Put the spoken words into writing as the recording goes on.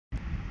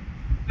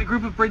A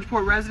group of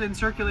Bridgeport residents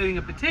circulating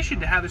a petition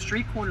to have a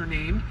street corner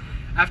named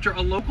after a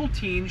local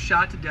teen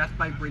shot to death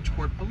by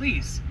Bridgeport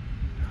police.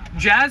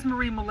 Jazz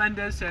Marie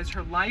Melendez says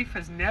her life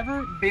has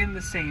never been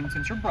the same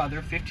since her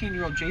brother,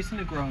 15-year-old Jayson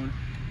Negron,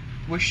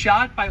 was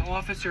shot by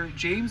Officer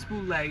James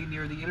Boulay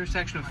near the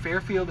intersection of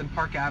Fairfield and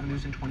Park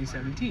Avenues in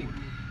 2017.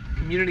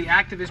 Community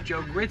activist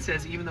Joe Gritt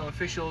says even though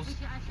officials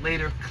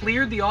later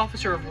cleared the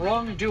officer of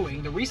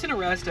wrongdoing, the recent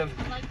arrest of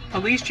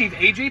Police Chief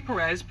A.J.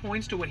 Perez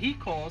points to what he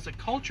calls a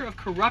culture of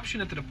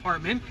corruption at the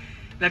department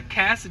that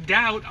casts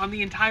doubt on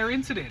the entire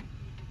incident.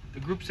 The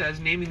group says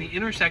naming the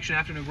intersection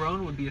after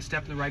Negron would be a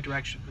step in the right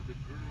direction.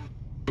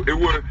 It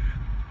would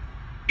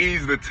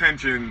ease the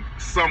tension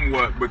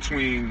somewhat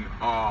between,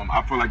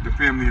 I feel like, the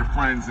family and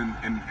friends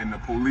and the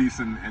police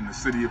and the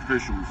city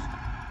officials.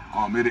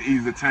 It'll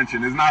ease the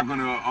tension. It's not going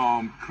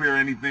to clear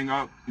anything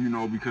up, you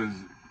know, because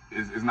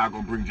it's not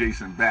going to bring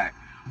Jayson back.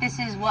 This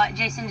is what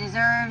Jayson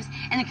deserves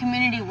and the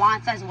community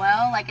wants as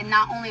well. Like, and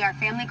not only our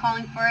family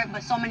calling for it,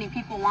 but so many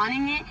people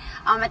wanting it.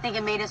 I think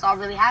it made us all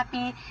really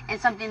happy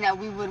and something that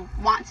we would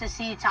want to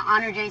see to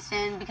honor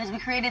Jayson, because we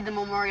created the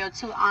memorial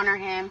to honor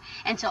him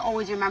and to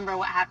always remember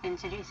what happened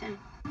to Jayson.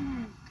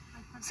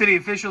 City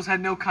officials had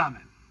no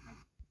comment.